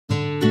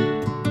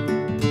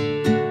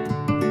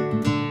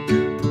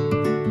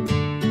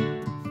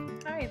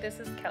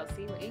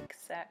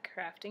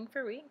Crafting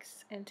for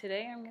Weeks, and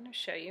today I'm going to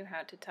show you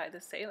how to tie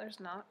the sailor's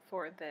knot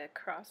for the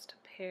crossed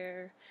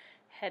pair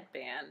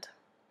headband.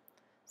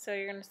 So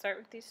you're going to start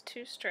with these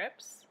two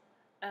strips.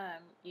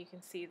 You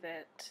can see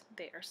that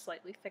they are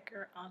slightly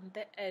thicker on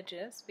the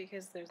edges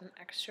because there's an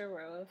extra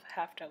row of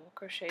half double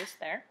crochets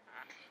there.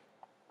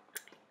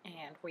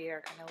 And we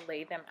are going to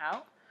lay them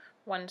out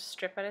one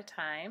strip at a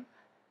time.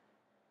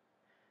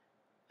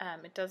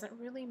 It doesn't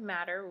really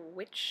matter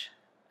which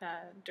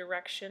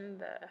direction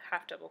the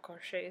half double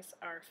crochets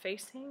are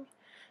facing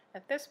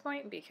at this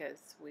point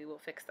because we will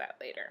fix that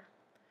later.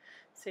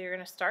 So you're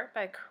going to start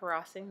by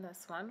crossing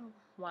this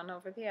one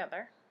over the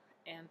other,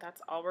 and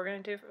that's all we're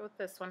going to do with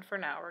this one for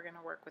now. We're going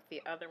to work with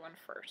the other one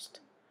first.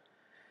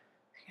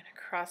 You're going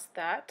to cross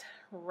that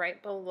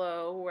right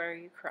below where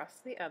you cross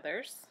the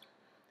others.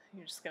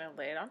 You're just going to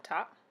lay it on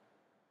top.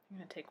 You're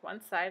going to take one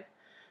side,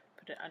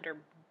 put it under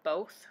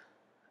both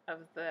of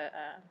the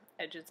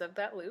edges of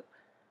that loop.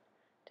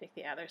 Take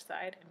the other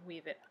side and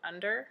weave it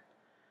under,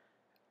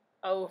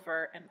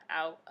 over, and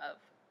out of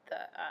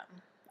the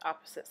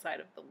opposite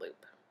side of the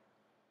loop.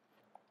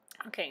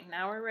 Okay,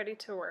 now we're ready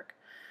to work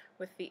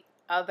with the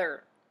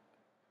other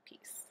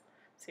piece.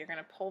 So you're going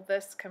to pull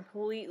this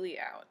completely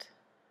out.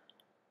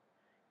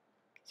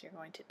 So you're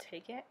going to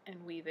take it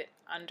and weave it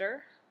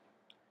under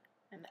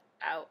and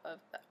out of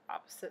the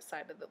opposite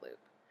side of the loop.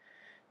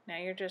 Now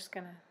you're just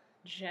going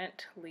to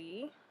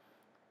gently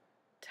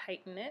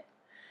tighten it,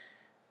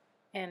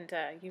 and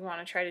you want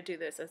to try to do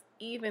this as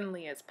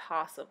evenly as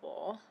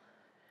possible,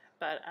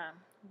 but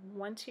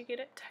once you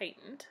get it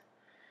tightened,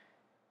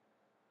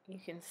 you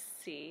can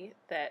see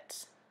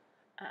that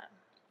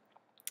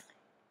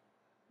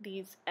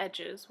these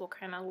edges will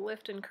kind of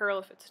lift and curl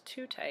if it's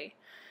too tight,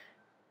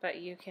 but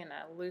you can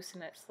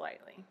loosen it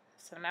slightly.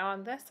 So now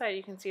on this side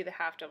you can see the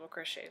half double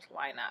crochets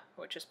line up,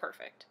 which is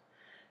perfect.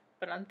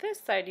 But on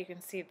this side you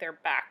can see they're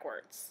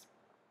backwards.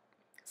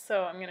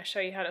 So I'm going to show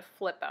you how to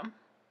flip them.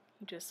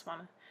 You just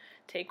want to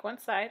take one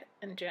side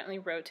and gently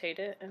rotate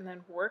it, and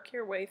then work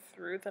your way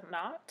through the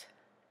knot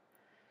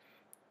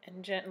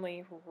and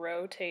gently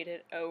rotate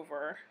it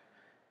over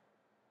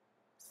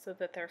so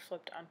that they're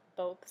flipped on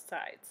both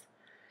sides.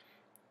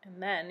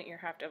 And then your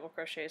half double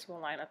crochets will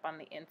line up on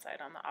the inside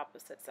on the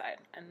opposite side,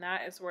 and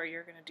that is where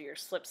you're going to do your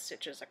slip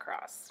stitches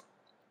across.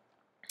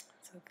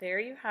 So there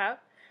you have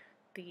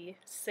the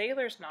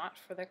sailor's knot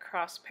for the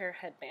crossed pair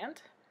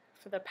headband.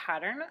 For the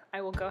pattern,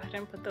 I will go ahead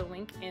and put the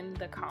link in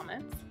the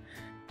comments,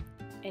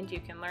 and you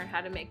can learn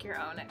how to make your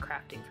own at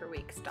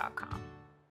craftingforweeks.com.